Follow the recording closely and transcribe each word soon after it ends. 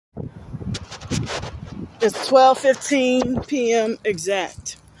It's 12:15 p.m.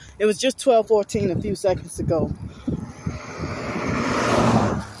 exact. It was just 12:14 a few seconds ago.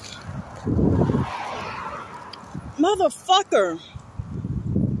 Motherfucker.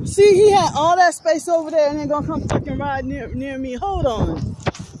 See, he had all that space over there and then gonna come fucking ride near me. Hold on.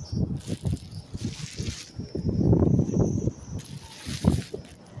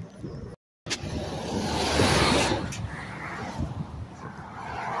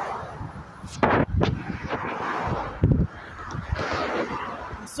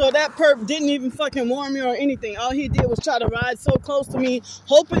 So that perp didn't even fucking warn me or anything. All he did was try to ride so close to me,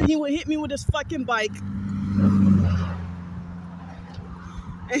 hoping he would hit me with his fucking bike.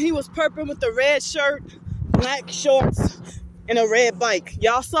 And he was perping with the red shirt, black shorts, and a red bike.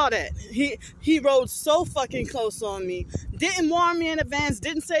 Y'all saw that. He rode so fucking close on me. Didn't warn me in advance,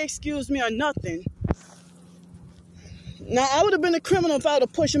 didn't say excuse me or nothing. Now, I would have been a criminal if I would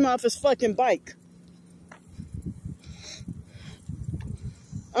have pushed him off his fucking bike.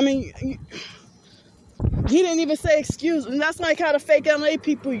 I mean, he didn't even say excuse me. That's like how the fake LA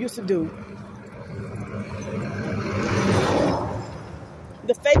people used to do.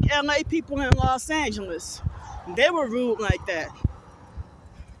 The fake LA people in Los Angeles, they were rude like that.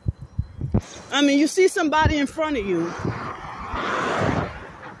 I mean, you see somebody in front of you.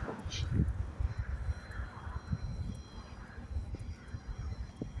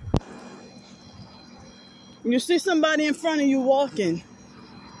 You see somebody in front of you walking.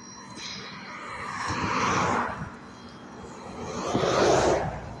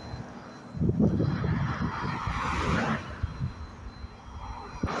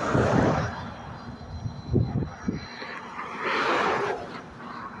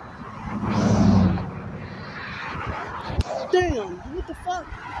 Damn, what the fuck?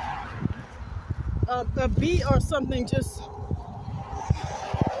 A bee or something just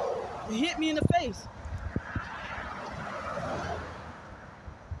hit me in the face.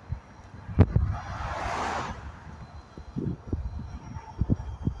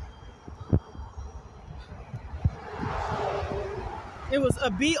 It was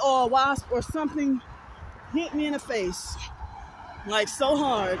a bee or a wasp or something hit me in the face. Like so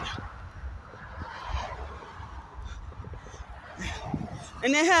hard.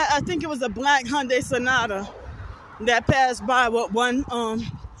 And they had, I think it was a black Hyundai Sonata that passed by with one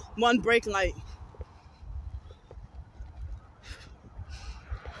brake light.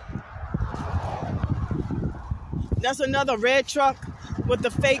 That's another red truck with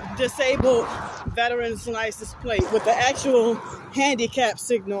the fake disabled veteran's license plate with the actual handicap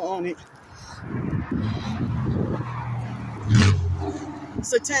signal on it.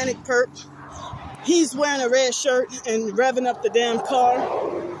 Satanic perp. He's wearing a red shirt and revving up the damn car.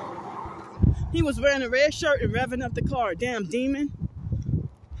 He was wearing a red shirt and revving up the car. Damn demon.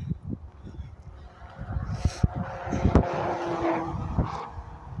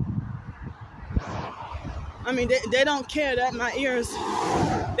 I mean, they don't care that my ears,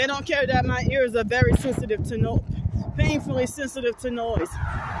 are very sensitive to painfully sensitive to noise.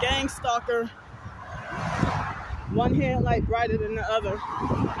 Gang stalker. One headlight brighter than the other.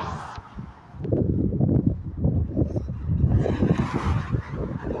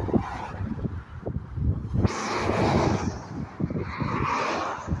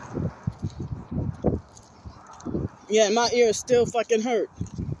 Yeah, my ears still fucking hurt.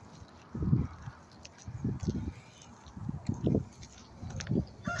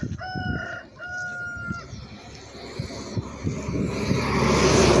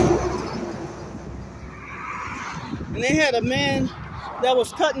 And they had a man that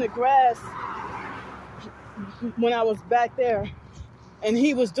was cutting the grass when I was back there. And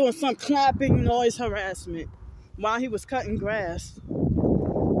he was doing some clapping noise harassment while he was cutting grass.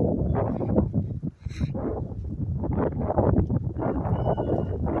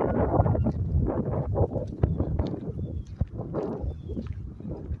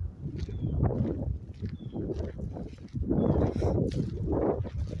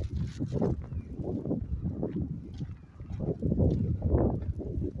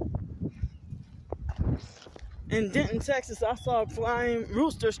 In Denton, Texas, I saw flying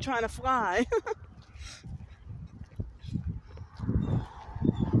roosters trying to fly.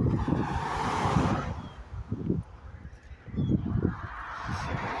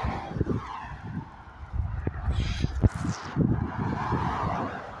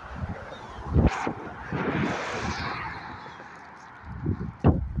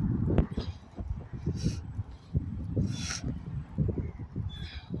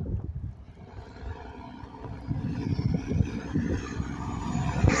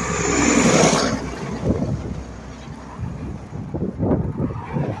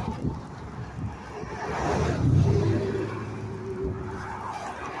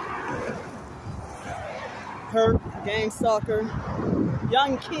 Gang stalker.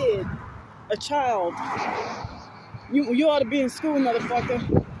 Young kid. A child. You ought to be in school,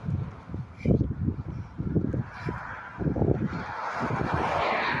 motherfucker.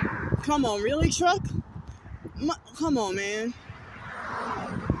 Come on, really, truck? Come on, man.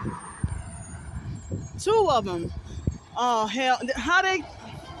 2 of them. Oh, hell. How they...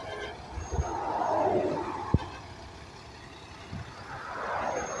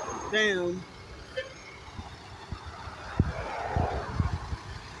 Damn.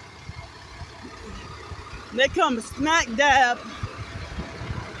 They come smack dab.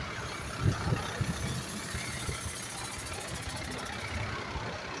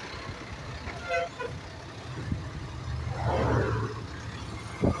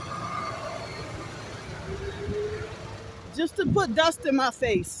 Just to put dust in my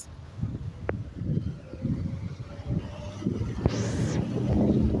face.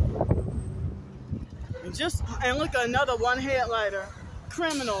 And look at another one headlighter.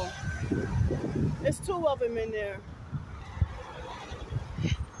 Criminal. There's 2 of them in there.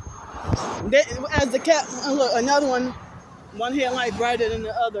 As the cat, look, another one headlight brighter than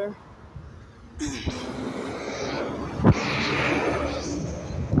the other.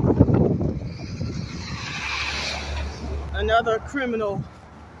 Another criminal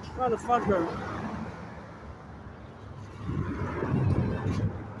motherfucker.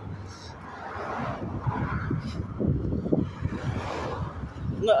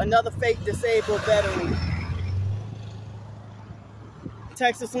 Look, another fake disabled veteran.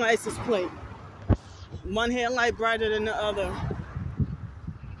 Texas license plate. One headlight brighter than the other.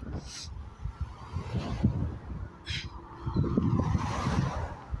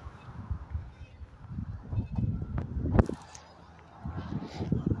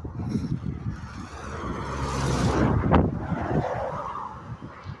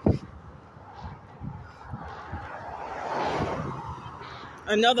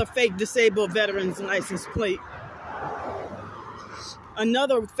 Another fake disabled veteran's license plate.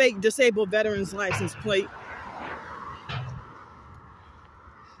 Another fake disabled veteran's license plate.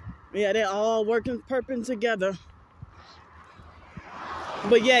 Yeah, they're all working perping together.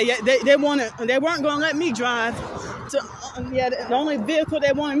 But yeah, they weren't gonna let me drive. The only vehicle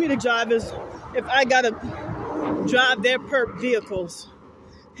they wanted me to drive is if I gotta drive their perp vehicles.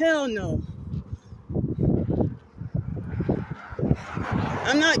 Hell no.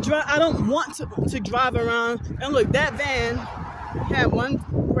 I don't want to drive around. And look, that van had one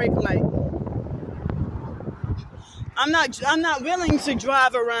brake light. I'm not willing to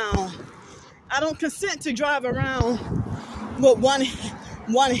drive around. I don't consent to drive around with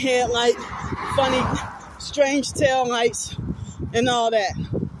one headlight, funny, strange tail lights, and all that.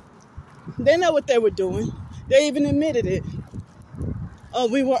 They know what they were doing. They even admitted it. Oh,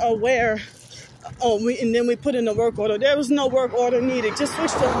 we were aware. And then we put in the work order. There was no work order needed. Just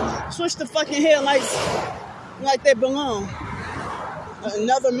switch the fucking headlights like they belong.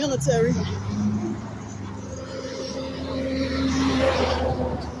 Another military.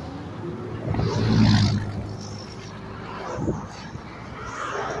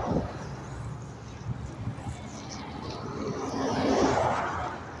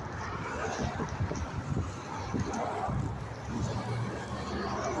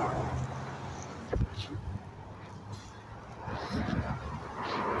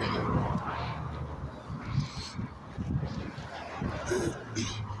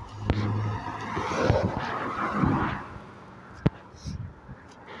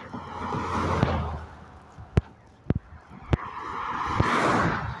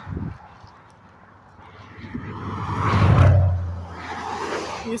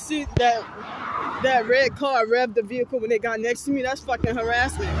 You see that red car revved the vehicle when they got next to me? That's fucking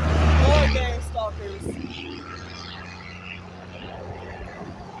harassment. More gang stalkers.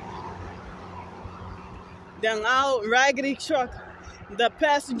 That loud, raggedy truck. The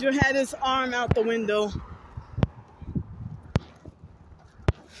passenger had his arm out the window.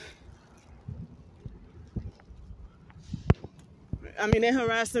 I mean, they're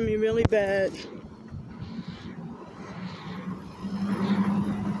harassing me really bad.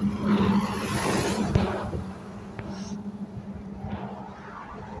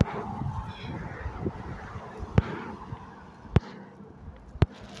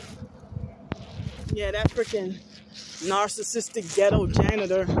 Yeah, that freaking narcissistic ghetto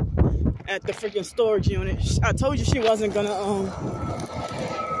janitor at the freaking storage unit. I told you she wasn't gonna,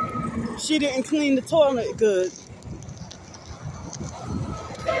 she didn't clean the toilet good.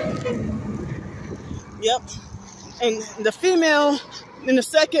 Yep. And the female in the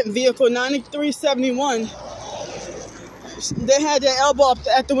second vehicle, 9371, They had their elbow up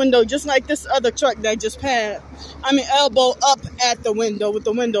at the window, just like this other truck that just passed. I mean, elbow up at the window with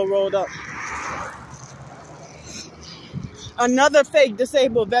the window rolled up. Another fake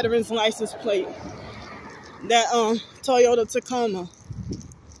disabled veteran's license plate. That Toyota Tacoma.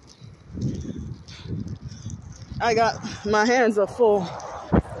 My hands are full.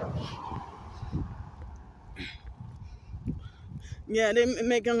 Yeah, they're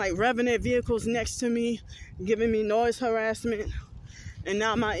making like revenant vehicles next to me, giving me noise harassment. And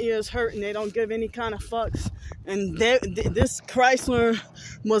now my ears hurt and they don't give any kind of fucks. And this Chrysler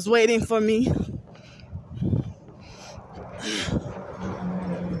was waiting for me.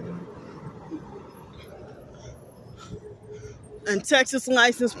 And Texas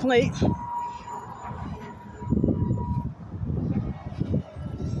license plate.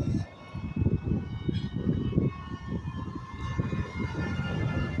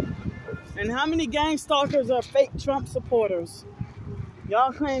 And how many gang stalkers are fake Trump supporters?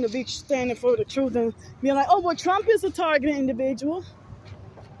 Y'all claim to be standing for the truth and be like, oh, well, Trump is a targeted individual.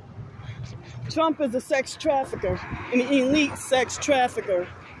 Trump is a sex trafficker, an elite sex trafficker.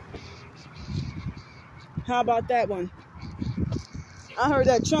 How about that one? I heard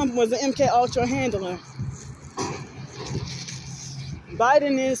that Trump was an MK Ultra handler.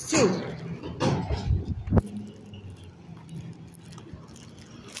 Biden is too.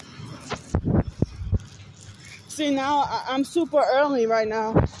 See, now I'm super early right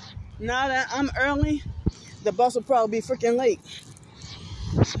now. Now that I'm early, the bus will probably be freaking late.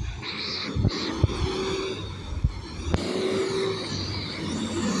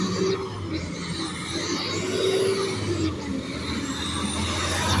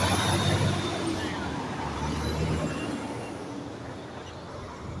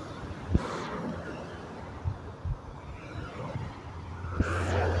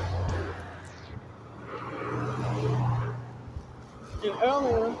 And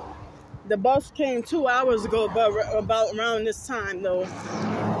earlier, the bus came 2 hours ago, but about around this time though.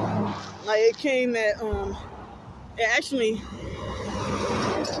 Like it came at it actually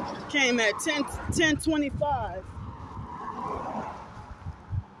came at 10:25.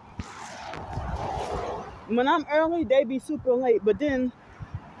 When I'm early, they be super late. But then,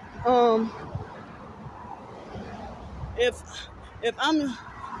 if I'm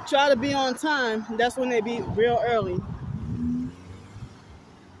try to be on time, that's when they be real early.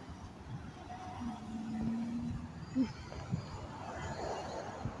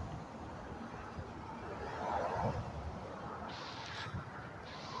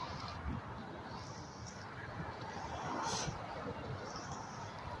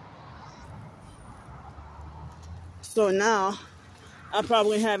 So now, I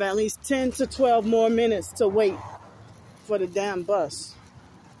probably have at least 10 to 12 more minutes to wait for the damn bus.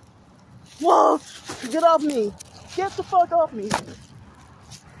 Whoa! Get off me! Get the fuck off me!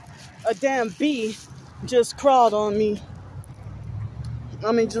 A damn bee just crawled on me.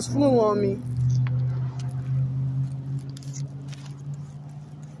 I mean, just flew on me.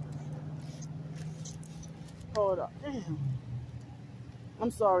 Hold up. Damn.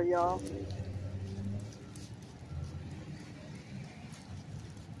 I'm sorry, y'all.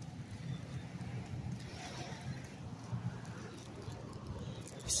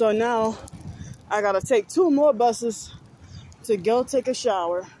 So now, I gotta take 2 more buses to go take a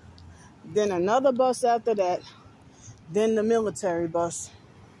shower. Then another bus after that. Then the military bus.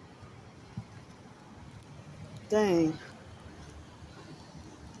 Dang.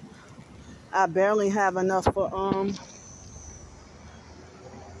 I barely have enough for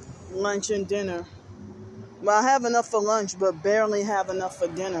lunch and dinner. Well, I have enough for lunch, but barely have enough for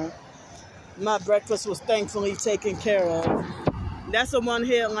dinner. My breakfast was thankfully taken care of. That's the one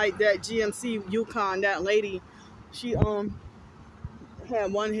headlight, that GMC Yukon, that lady, she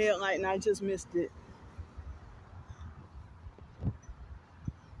had one headlight and I just missed it.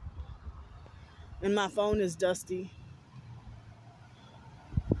 And my phone is dusty.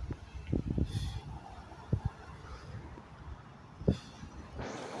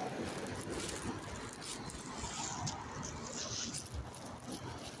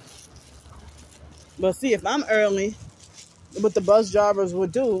 But see, if I'm early, what the bus drivers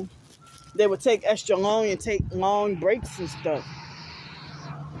would do, they would take extra long and take long breaks and stuff.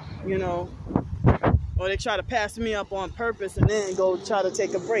 You know, or they try to pass me up on purpose and then go try to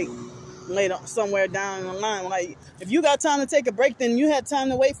take a break later somewhere down the line. Like, if you got time to take a break, then you had time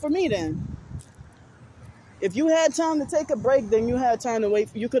to wait for me then. If you had time to take a break, then you had time to wait.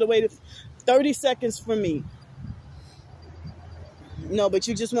 You could have waited 30 seconds for me. No, but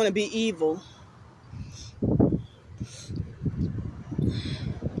you just want to be evil.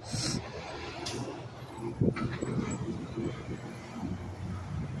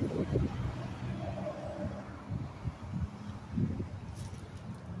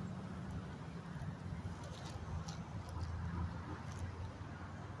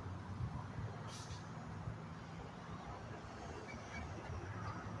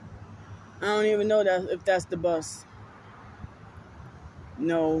 I don't even know that if that's the bus.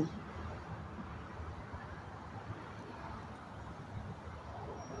 No.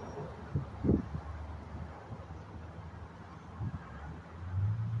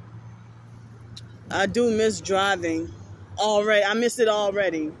 I do miss driving. Already, I miss it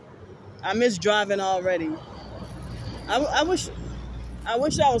already. I miss driving already. I wish I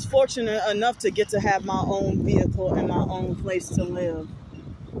was fortunate enough to get to have my own vehicle and my own place to live.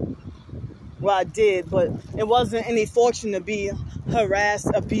 Well, I did, but it wasn't any fortune to be harassed,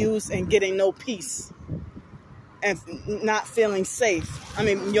 abused, and getting no peace and not feeling safe. I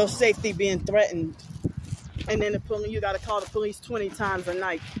mean, your safety being threatened. And then you got to call the police 20 times a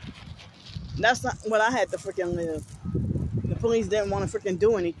night. That's not what I had to freaking live. The police didn't want to freaking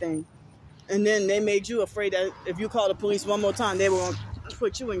do anything. And then they made you afraid that if you call the police one more time, they were going to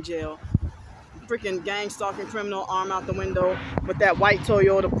put you in jail. Freaking gang stalking criminal, arm out the window with that white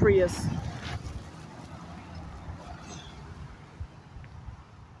Toyota Prius.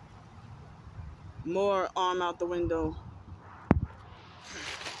 More arm out the window.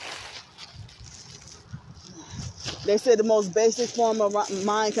 They said the most basic form of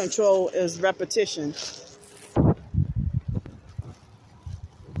mind control is repetition.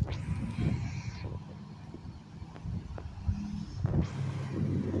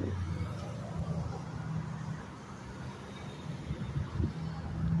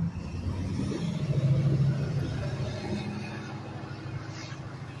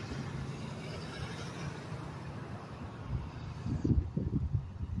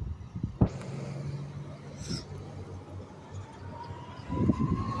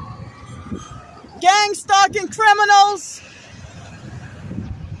 Gang stalking criminals,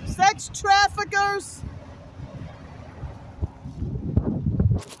 sex traffickers.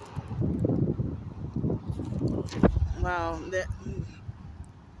 Wow,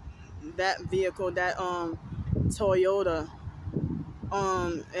 that vehicle, that Toyota,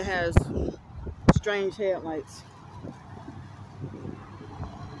 it has strange headlights.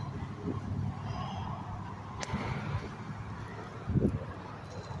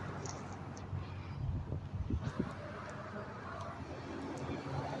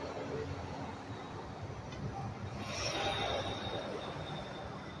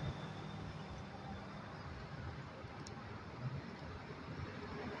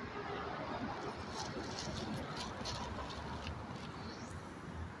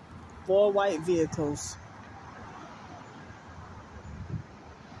 Four white vehicles.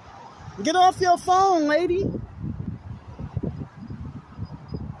 Get off your phone, lady.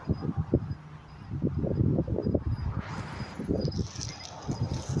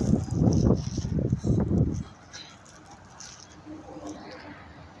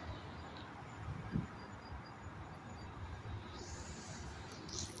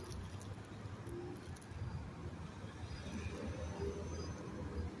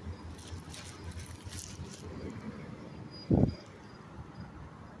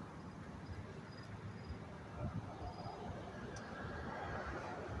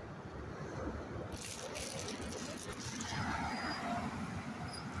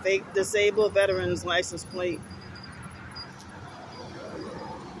 Fake disabled veterans license plate.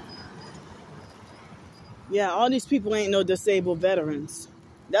 Yeah, all these people ain't no disabled veterans.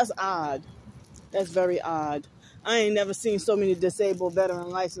 That's odd. That's very odd. I ain't never seen so many disabled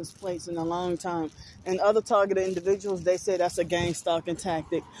veteran license plates in a long time. And other targeted individuals, they say that's a gang stalking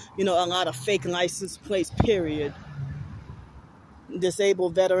tactic. You know, a lot of fake license plates, period.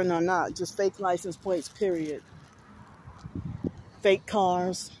 Disabled veteran or not, just fake license plates, period. Fake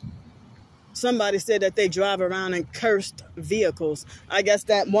cars. Somebody said that they drive around in cursed vehicles. I guess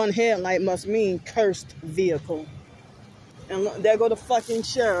that one headlight must mean cursed vehicle. And look, there go the fucking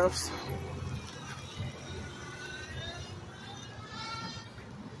sheriffs.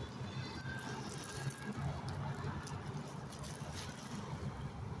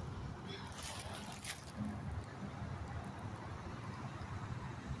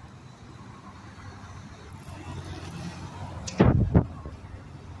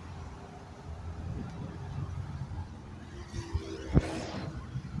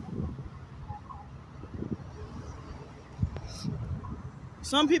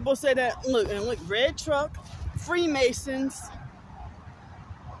 Some people say that, look, red truck, Freemasons.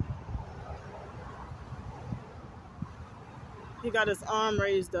 He got his arm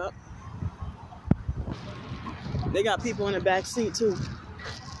raised up. They got people in the back seat too.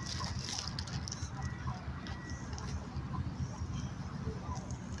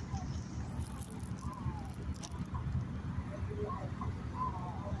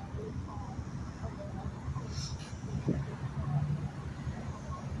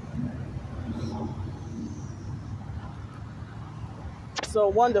 So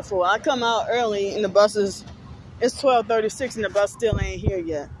wonderful. I come out early and the bus is, it's 12:36 and the bus still ain't here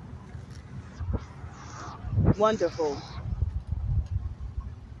yet. Wonderful.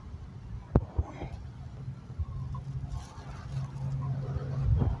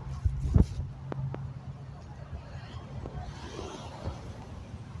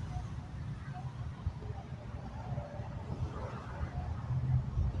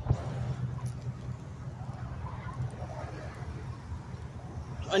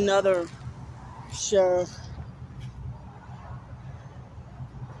 Another sheriff.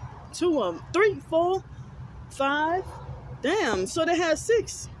 2 of them. 3, 4, 5. Damn, so they had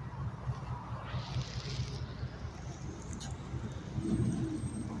 6.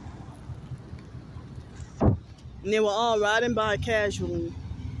 And they were all riding by casually.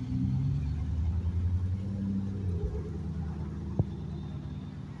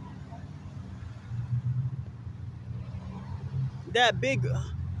 That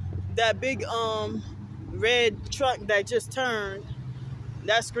big red truck that just turned,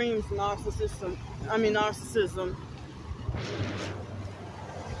 that screams narcissism. I mean narcissism.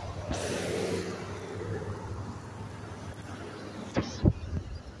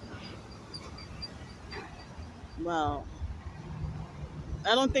 Wow.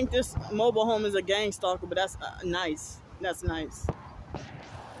 I don't think this mobile home is a gang stalker, but that's nice. That's nice.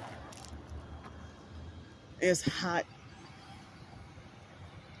 It's hot.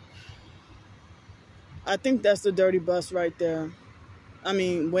 I think that's the dirty bus right there. I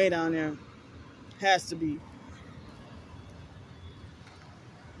mean, way down there. Has to be.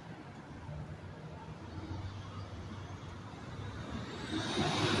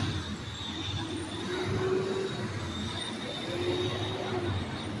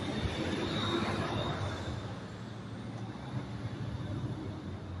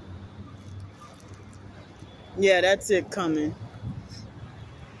 Yeah, that's it coming.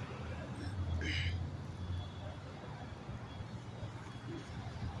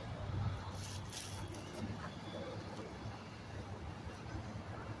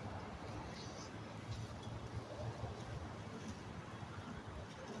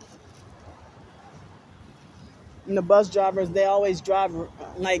 And the bus drivers, they always drive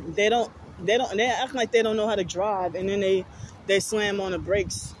like they act like they don't know how to drive, and then they slam on the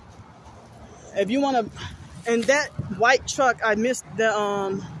brakes. If you want to, and that white truck, I missed they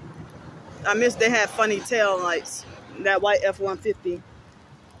had funny tail lights. That white F-150.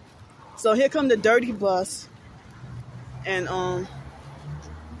 So here come the dirty bus, and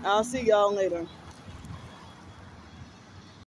I'll see y'all later.